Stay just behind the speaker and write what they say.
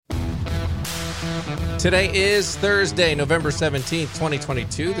Today is Thursday, November 17th,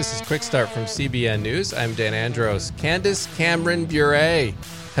 2022. This is Quick Start from CBN News. I'm Dan Andros. Candace Cameron Bure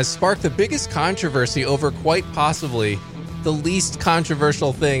has sparked the biggest controversy over quite possibly the least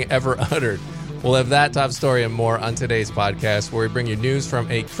controversial thing ever uttered. We'll have that top story and more on today's podcast, where we bring you news from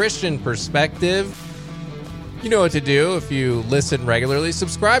a Christian perspective. You know what to do if you listen regularly.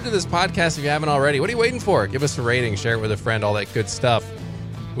 Subscribe to this podcast if you haven't already. What are you waiting for? Give us a rating, share it with a friend, all that good stuff.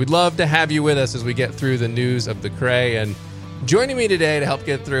 We'd love to have you with us as we get through the news of the cray. And joining me today to help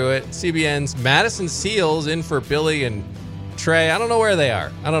get through it, CBN's Madison Seals in for Billy and Trey. I don't know where they are.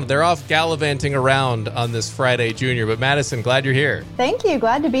 I don't know. They're off gallivanting around on this Friday Junior. But Madison, glad you're here. Thank you.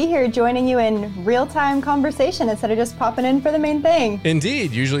 Glad to be here joining you in real-time conversation instead of just popping in for the main thing.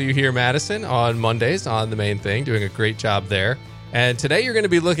 Indeed. Usually you hear Madison on Mondays on the main thing, doing a great job there. And today you're going to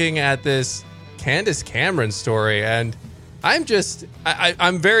be looking at this Candace Cameron story. And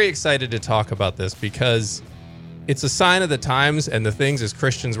I'm very excited to talk about this because it's a sign of the times and the things as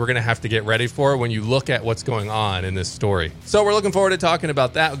Christians we're going to have to get ready for when you look at what's going on in this story. So we're looking forward to talking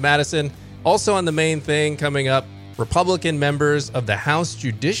about that with Madison. Also on the main thing coming up, Republican members of the House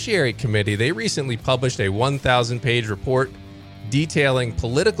Judiciary Committee, they recently published a 1,000-page report detailing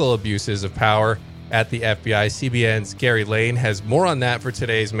political abuses of power at the FBI. CBN's Gary Lane has more on that for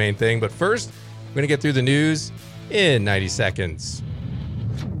today's main thing. But first, we're going to get through the news in 90 seconds.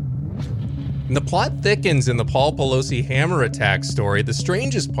 And the plot thickens in the Paul Pelosi hammer attack story. The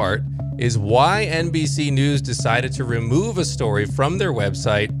strangest part is why NBC News decided to remove a story from their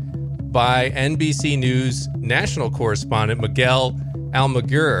website by NBC News national correspondent Miguel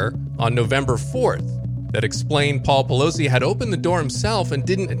Almaguer on November 4th that explained Paul Pelosi had opened the door himself and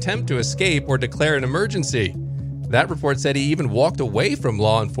didn't attempt to escape or declare an emergency. That report said he even walked away from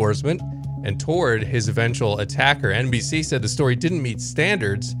law enforcement and toward his eventual attacker. NBC said the story didn't meet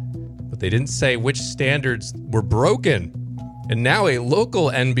standards, but they didn't say which standards were broken. And now a local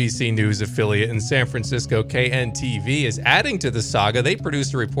NBC News affiliate in San Francisco, KNTV, is adding to the saga. They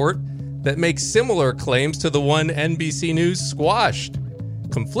produced a report that makes similar claims to the one NBC News squashed.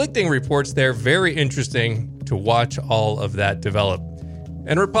 Conflicting reports there, very interesting to watch all of that develop.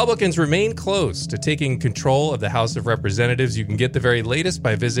 And Republicans remain close to taking control of the House of Representatives. You can get the very latest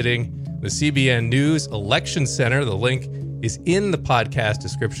by visiting the CBN News Election Center. The link is in the podcast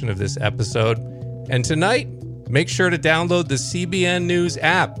description of this episode. And tonight, make sure to download the CBN News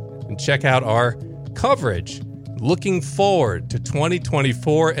app and check out our coverage. Looking forward to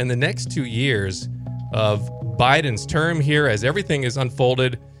 2024 and the next 2 years of Biden's term here as everything is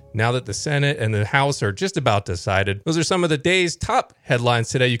unfolded now that the Senate and the House are just about decided. Those are some of the day's top headlines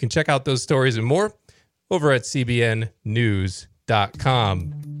today. You can check out those stories and more over at cbnnews.com.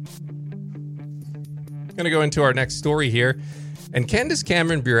 Going to go into our next story here. And Candace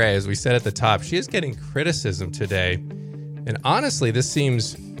Cameron Bure, as we said at the top, she is getting criticism today. And honestly, this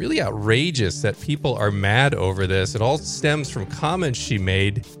seems really outrageous that people are mad over this. It all stems from comments she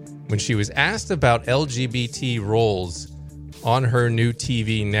made when she was asked about LGBT roles on her new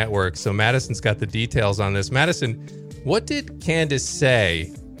TV network. So Madison's got the details on this. Madison, what did Candace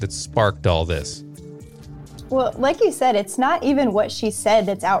say that sparked all this? Well, like you said, it's not even what she said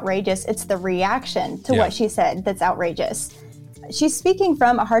that's outrageous. It's the reaction to what she said that's outrageous. She's speaking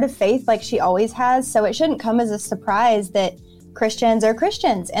from a heart of faith like she always has, so it shouldn't come as a surprise that Christians are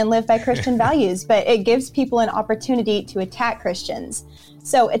Christians and live by Christian values, but it gives people an opportunity to attack Christians.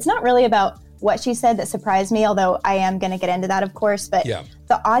 So it's not really about what she said that surprised me, although I am going to get into that, of course, but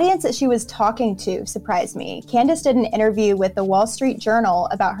the audience that she was talking to surprised me. Candace did an interview with the Wall Street Journal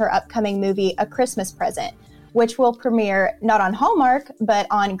about her upcoming movie, A Christmas Present, which will premiere not on Hallmark, but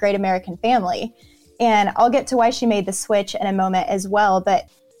on Great American Family. And I'll get to why she made the switch in a moment as well. But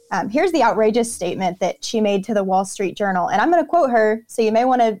here's the outrageous statement that she made to the Wall Street Journal. And I'm going to quote her, so you may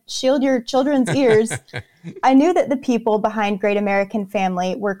want to shield your children's ears. I knew that the people behind Great American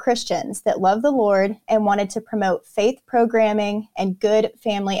Family were Christians that loved the Lord and wanted to promote faith programming and good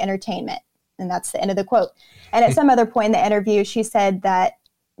family entertainment. And that's the end of the quote. And at some other point in the interview, she said that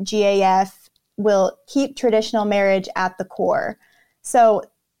GAF will keep traditional marriage at the core. So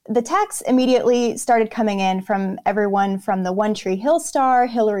the attacks immediately started coming in from everyone from the One Tree Hill star,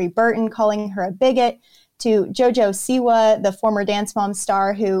 Hillary Burton, calling her a bigot, to JoJo Siwa, the former Dance Mom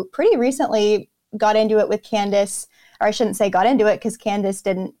star, who pretty recently got into it with Candace. Or I shouldn't say got into it because Candace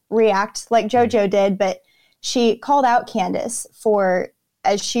didn't react like JoJo did, but she called out Candace for,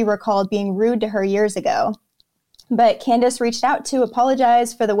 as she recalled, being rude to her years ago. But Candace reached out to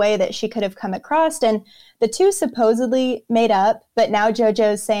apologize for the way that she could have come across, and the two supposedly made up, but now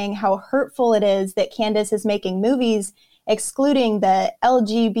JoJo's saying how hurtful it is that Candace is making movies excluding the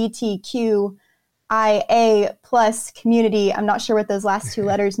LGBTQ IA plus community. I'm not sure what those last two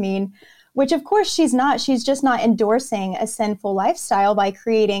letters mean, which of course she's not. She's just not endorsing a sinful lifestyle by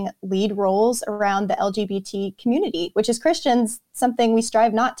creating lead roles around the LGBT community, which as Christians, something we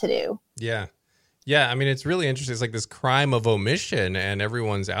strive not to do. Yeah. Yeah. I mean, it's really interesting. It's like this crime of omission and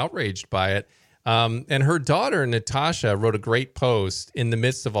everyone's outraged by it. And her daughter, Natasha, wrote a great post in the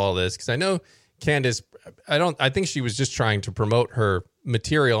midst of all this. Because I know Candace, I think she was just trying to promote her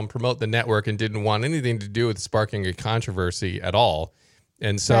material and promote the network and didn't want anything to do with sparking a controversy at all.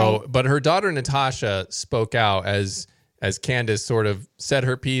 And so, right. But her daughter, Natasha, spoke out as Candace sort of said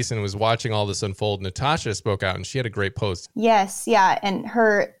her piece and was watching all this unfold. Natasha spoke out and she had a great post. Yes. Yeah. And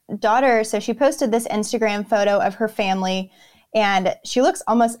her daughter, so she posted this Instagram photo of her family. And she looks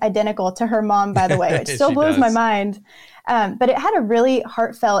almost identical to her mom, by the way, which still blows my mind. But it had a really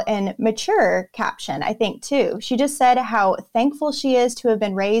heartfelt and mature caption, I think, too. She just said how thankful she is to have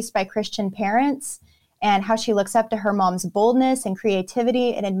been raised by Christian parents and how she looks up to her mom's boldness and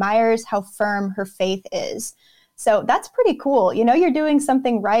creativity and admires how firm her faith is. So that's pretty cool. You know, you're doing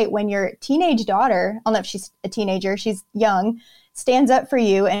something right when your teenage daughter, I don't know if she's a teenager, she's young, stands up for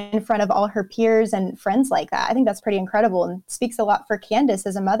you in front of all her peers and friends like that. I think that's pretty incredible and speaks a lot for Candace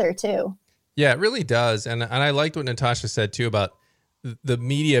as a mother too. Yeah, it really does. And I liked what Natasha said too about the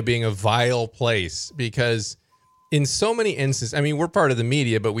media being a vile place, because in so many instances, I mean, we're part of the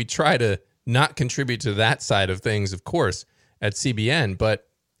media, but we try to not contribute to that side of things, of course, at CBN. But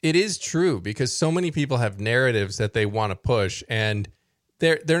it is true because so many people have narratives that they want to push, and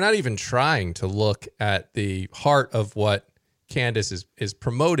they're not even trying to look at the heart of what Candace is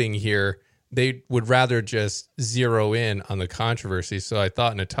promoting here. They would rather just zero in on the controversy. So I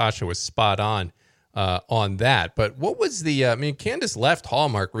thought Natasha was spot on that. But what was I mean, Candace left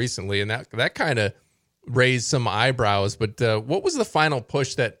Hallmark recently, and that kind of raised some eyebrows. But what was the final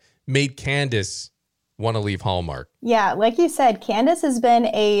push that made Candace want to leave Hallmark? Yeah, like you said, Candace has been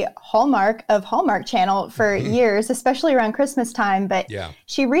a hallmark of Hallmark Channel for years, especially around Christmas time. But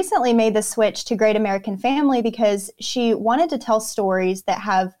she recently made the switch to Great American Family because she wanted to tell stories that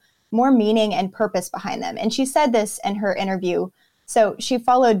have more meaning and purpose behind them. And she said this in her interview. So she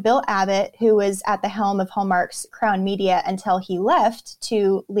followed Bill Abbott, who was at the helm of Hallmark's Crown Media until he left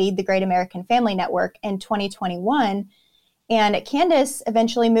to lead the Great American Family Network in 2021. And Candace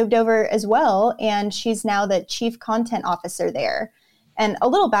eventually moved over as well, and she's now the chief content officer there. And a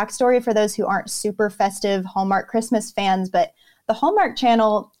little backstory for those who aren't super festive Hallmark Christmas fans, but the Hallmark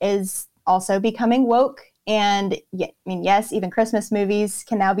Channel is also becoming woke. And yes, even Christmas movies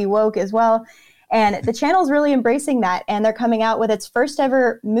can now be woke as well. And the channel's really embracing that. And they're coming out with its first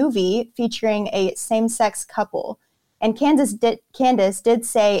ever movie featuring a same-sex couple. And Candace did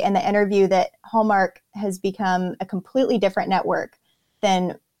say in the interview that Hallmark has become a completely different network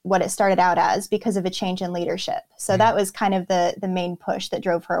than what it started out as because of a change in leadership. So that was kind of the main push that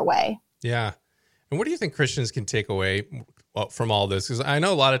drove her away. Yeah. And what do you think Christians can take away from all this? Because I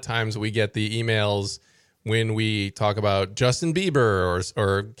know a lot of times we get the emails when we talk about Justin Bieber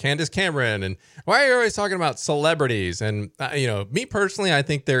or Candace Cameron, and why are you always talking about celebrities? And, me personally, I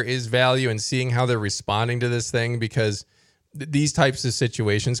think there is value in seeing how they're responding to this thing, because these types of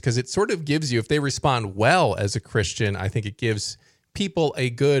situations, because it sort of gives you, if they respond well as a Christian, I think it gives people a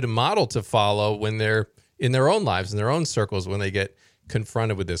good model to follow when they're in their own lives, in their own circles, when they get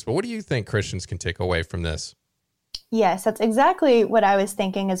confronted with this. But what do you think Christians can take away from this? Yes, that's exactly what I was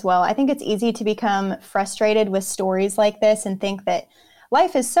thinking as well. I think it's easy to become frustrated with stories like this and think that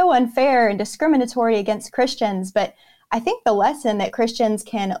life is so unfair and discriminatory against Christians. But I think the lesson that Christians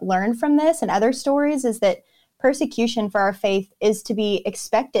can learn from this and other stories is that persecution for our faith is to be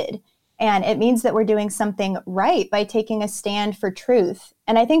expected. And it means that we're doing something right by taking a stand for truth.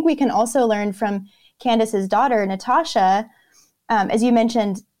 And I think we can also learn from Candace's daughter, Natasha, as you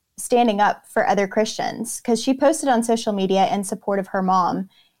mentioned, standing up for other Christians, because she posted on social media in support of her mom.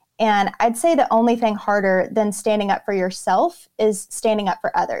 And I'd say the only thing harder than standing up for yourself is standing up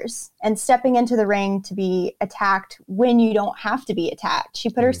for others and stepping into the ring to be attacked when you don't have to be attacked. She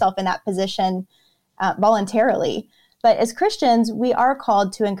put herself in that position voluntarily. But as Christians, we are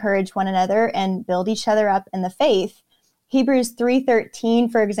called to encourage one another and build each other up in the faith. Hebrews 3:13,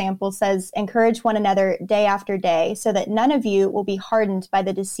 for example, says, encourage one another day after day so that none of you will be hardened by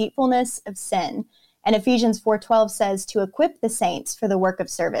the deceitfulness of sin. And Ephesians 4:12 says to equip the saints for the work of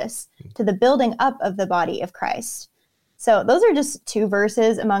service, to the building up of the body of Christ. So those are just two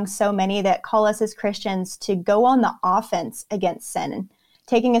verses among so many that call us as Christians to go on the offense against sin.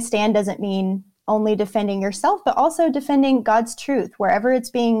 Taking a stand doesn't mean only defending yourself, but also defending God's truth wherever it's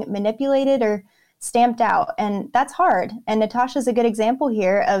being manipulated or stamped out. And that's hard. And Natasha's a good example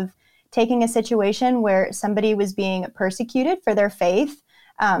here of taking a situation where somebody was being persecuted for their faith,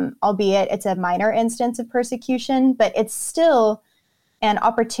 albeit it's a minor instance of persecution, but it's still an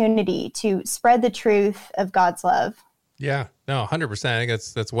opportunity to spread the truth of God's love. Yeah, no, 100%. I think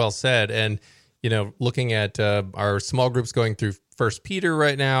that's well said. And, looking at our small groups going through First Peter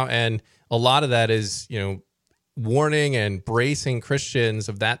right now, and a lot of that is, warning and bracing Christians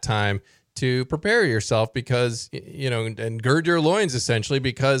of that time to prepare yourself because, and gird your loins essentially,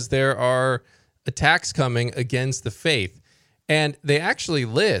 because there are attacks coming against the faith. And they actually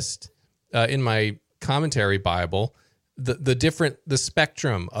list in my commentary Bible the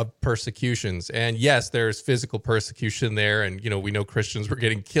spectrum of persecutions. And yes, there's physical persecution there. And, we know Christians were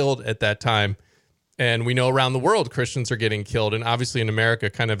getting killed at that time. And we know around the world Christians are getting killed. And obviously in America,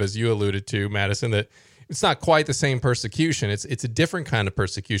 kind of as you alluded to, Madison, that it's not quite the same persecution. It's a different kind of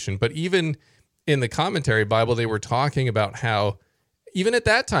persecution. But even in the commentary Bible, they were talking about how even at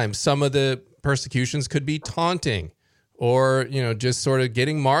that time, some of the persecutions could be taunting or, just sort of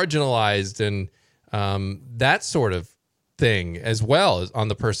getting marginalized and that sort of thing as well as on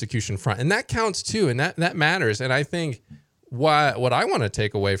the persecution front. And that counts too. And that matters. And I think what I want to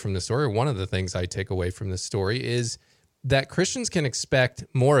take away from this story, one of the things I take away from this story is that Christians can expect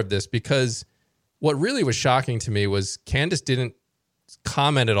more of this, because what really was shocking to me was Candace didn't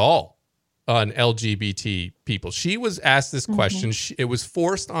comment at all on LGBT people. She was asked this question. It was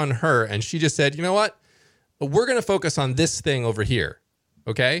forced on her, and she just said, you know what? We're going to focus on this thing over here,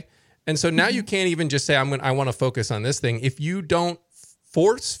 okay? And so now you can't even just say, I want to focus on this thing. If you don't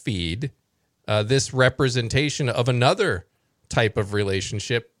force feed this representation of another type of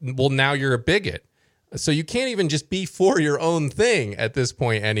relationship, well, now you're a bigot. So you can't even just be for your own thing at this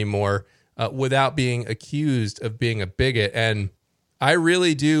point anymore without being accused of being a bigot. And I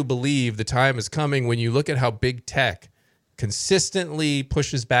really do believe the time is coming when you look at how big tech consistently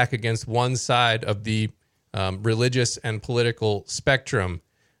pushes back against one side of the religious and political spectrum.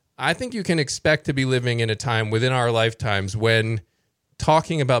 I think you can expect to be living in a time within our lifetimes when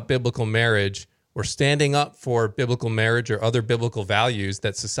talking about biblical marriage or standing up for biblical marriage or other biblical values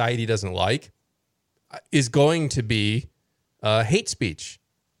that society doesn't like is going to be hate speech.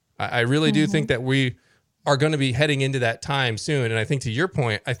 I really do think that we are going to be heading into that time soon. And I think to your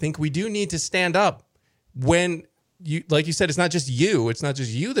point, I think we do need to stand up when you, like you said, it's not just you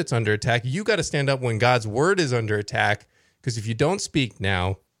that's under attack. You got to stand up when God's word is under attack, because if you don't speak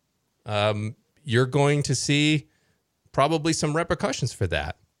now, you're going to see probably some repercussions for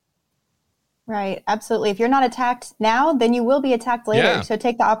that. Right. Absolutely. If you're not attacked now, then you will be attacked later. Yeah. So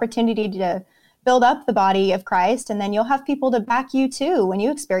take the opportunity to build up the body of Christ, and then you'll have people to back you too when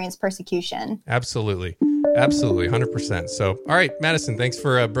you experience persecution. Absolutely. 100%. So, all right, Madison, thanks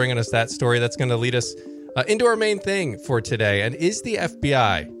for bringing us that story. That's going to lead us into our main thing for today. And is the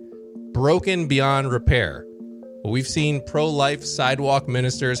FBI broken beyond repair? Well, we've seen pro-life sidewalk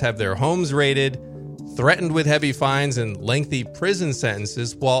ministers have their homes raided, threatened with heavy fines and lengthy prison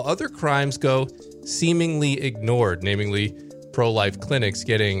sentences, while other crimes go seemingly ignored, namely pro-life clinics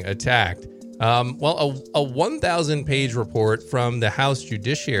getting attacked. Well, a 1,000-page report from the House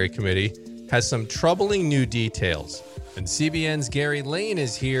Judiciary Committee has some troubling new details. And CBN's Gary Lane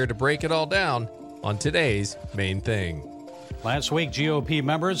is here to break it all down on today's main thing. Last week, GOP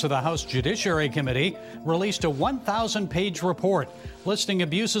members of the House Judiciary Committee released a 1,000-page report listing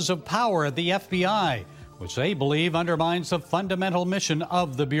abuses of power at the FBI, which they believe undermines the fundamental mission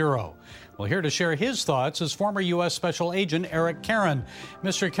of the Bureau. Well, here to share his thoughts is former U.S. Special Agent Eric Caron.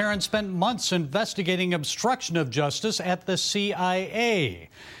 Mr. Caron spent months investigating obstruction of justice at the CIA.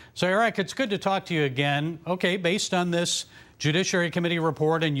 So, Eric, it's good to talk to you again. Okay, based on this Judiciary Committee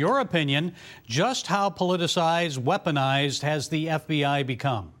report, in your opinion, just how politicized, weaponized has the FBI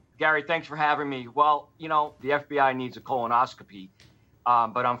become? Gary, thanks for having me. Well, the FBI needs a colonoscopy,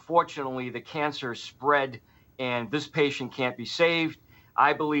 but unfortunately the cancer spread and this patient can't be saved.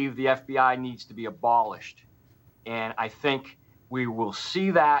 I believe the FBI needs to be abolished. And I think we will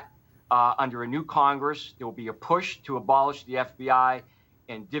see that under a new Congress. There will be a push to abolish the FBI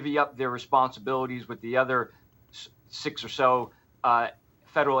and divvy up their responsibilities with the other 6 or so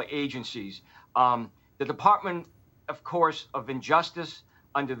federal agencies. The Department, of course, of Injustice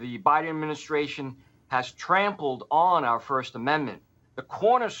under the Biden administration has trampled on our First Amendment, the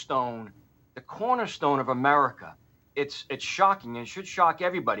cornerstone of America. It's shocking, and it should shock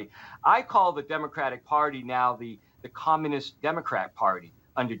everybody. I call the Democratic Party now the Communist Democrat Party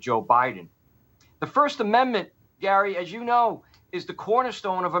under Joe Biden. The First Amendment, Gary, as you know, is the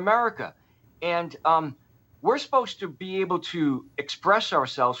cornerstone of America. And we're supposed to be able to express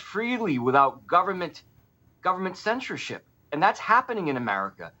ourselves freely without government censorship. And that's happening in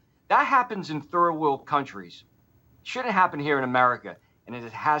America. That happens in third world countries. It shouldn't happen here in America, and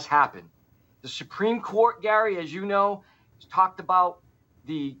it has happened. The Supreme Court, Gary, as you know, has talked about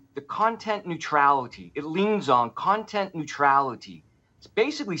the content neutrality. It leans on content neutrality. It's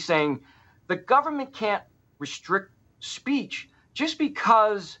basically saying the government can't restrict speech just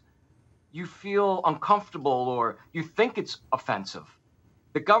because you feel uncomfortable or you think it's offensive.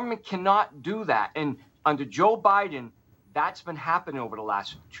 The government cannot do that. And under Joe Biden, that's been happening over the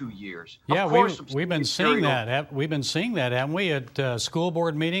last 2 years. Yeah, we've been seeing that. We've been seeing that, haven't we, at school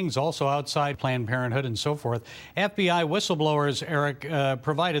board meetings, also outside Planned Parenthood and so forth. FBI whistleblowers, Eric,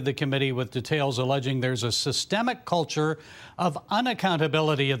 provided the committee with details alleging there's a systemic culture of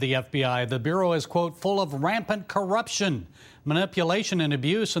unaccountability of the FBI. The Bureau is, quote, full of rampant corruption, manipulation and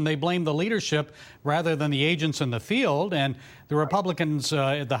abuse, and they blame the leadership rather than the agents in the field. And the Republicans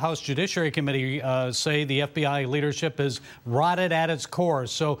at the House Judiciary Committee say the FBI leadership is rotted at its core.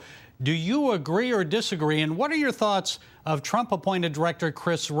 So do you agree or disagree? And what are your thoughts of Trump-appointed Director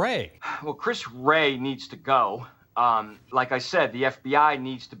Chris Wray? Well, Chris Wray needs to go. Like I said, the FBI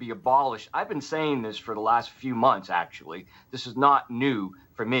needs to be abolished. I've been saying this for the last few months, actually. This is not new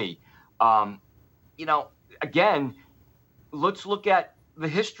for me. Again, let's look at the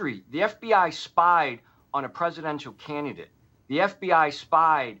history. The FBI spied on a presidential candidate. The FBI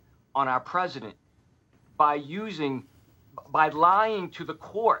spied on our president by lying to the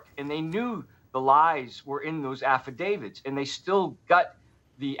court, and they knew the lies were in those affidavits, and they still got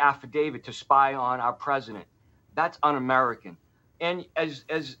the affidavit to spy on our president. That's un-American. And as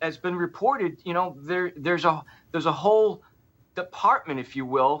been reported, there's a whole department, if you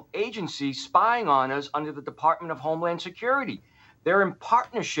will, agency spying on us under the Department of Homeland Security. They're in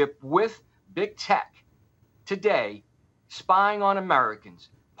partnership with big tech today, spying on Americans,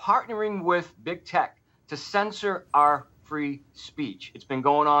 partnering with big tech to censor our free speech. It's been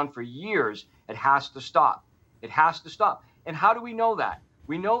going on for years. It has to stop. It has to stop. And how do we know that?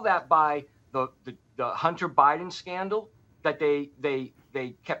 We know that by the Hunter Biden scandal, that they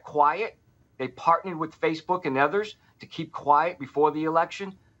kept quiet. They partnered with Facebook and others to keep quiet before the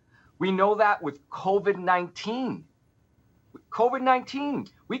election. We know that with COVID-19. COVID-19,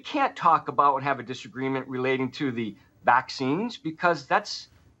 we can't talk about and have a disagreement relating to the vaccines because that's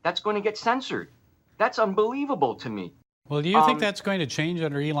going to get censored. That's unbelievable to me. Well, do you think that's going to change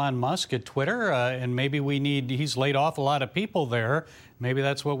under Elon Musk at Twitter? And maybe he's laid off a lot of people there. Maybe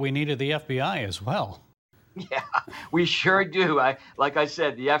that's what we need at the FBI as well. Yeah, we sure do. Like I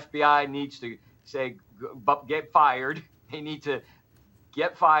said, the FBI needs to say, get fired. They need to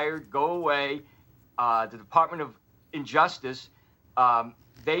get fired, go away. The Department of Injustice,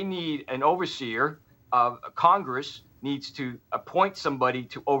 they need an overseer. Congress needs to appoint somebody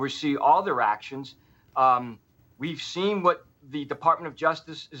to oversee all their actions. We've seen what the Department of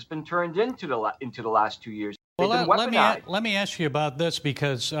Justice has been turned into the last 2 years. Well, let me ask you about this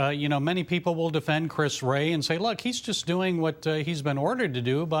because, many people will defend Chris Wray and say, look, he's just doing what he's been ordered to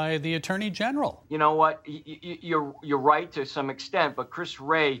do by the Attorney General. You know what? You're right to some extent, but Chris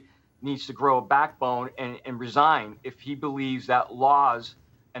Wray needs to grow a backbone and resign if he believes that laws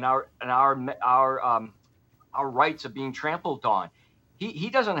and our rights are being trampled on. He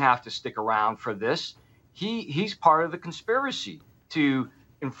doesn't have to stick around for this. He's part of the conspiracy to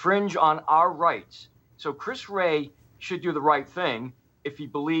infringe on our rights. So Chris Wray should do the right thing if he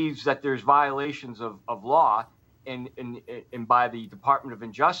believes that there's violations of law and by the Department of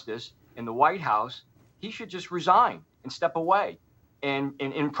Injustice and the White House. He should just resign and step away and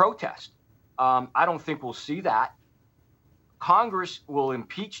in protest. I don't think we'll see that. Congress will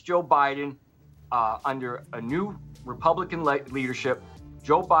impeach Joe Biden under a new Republican leadership.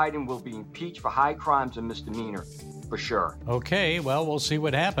 Joe Biden will be impeached for high crimes and misdemeanor, for sure. Okay, well, we'll see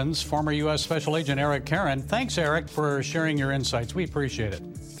what happens. Former U.S. Special Agent Eric Caron. Thanks, Eric, for sharing your insights. We appreciate it.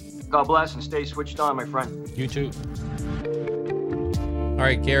 God bless and stay switched on, my friend. You too. All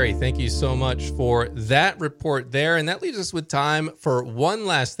right, Gary, thank you so much for that report there. And that leaves us with time for one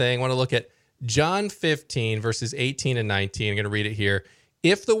last thing. I want to look at John 15, verses 18 and 19. I'm going to read it here.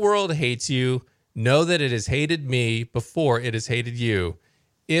 If the world hates you, know that it has hated me before it has hated you.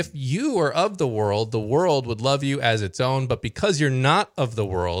 If you were of the world would love you as its own. But because you're not of the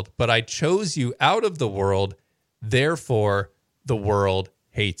world, but I chose you out of the world, therefore the world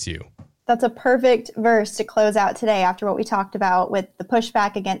hates you. That's a perfect verse to close out today after what we talked about with the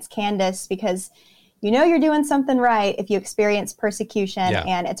pushback against Candace, because you're doing something right if you experience persecution. Yeah.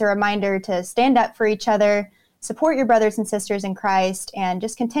 And it's a reminder to stand up for each other, support your brothers and sisters in Christ, and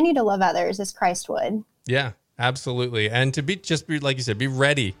just continue to love others as Christ would. Yeah. Absolutely. And to be like you said, be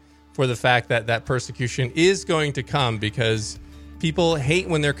ready for the fact that persecution is going to come, because People hate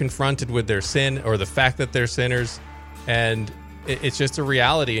when they're confronted with their sin or the fact that they're sinners, and it's just a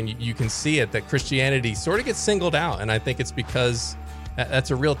reality, and you can see it, that Christianity sort of gets singled out, and I think it's because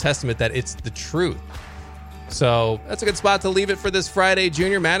that's a real testament that it's the truth. So that's a good spot to leave it for this Friday.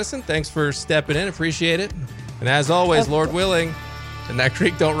 Junior Madison, thanks for stepping in. Appreciate it. And as always, Lord willing, and that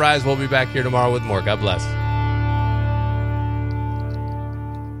creek don't rise, we'll be back here tomorrow with more. God bless.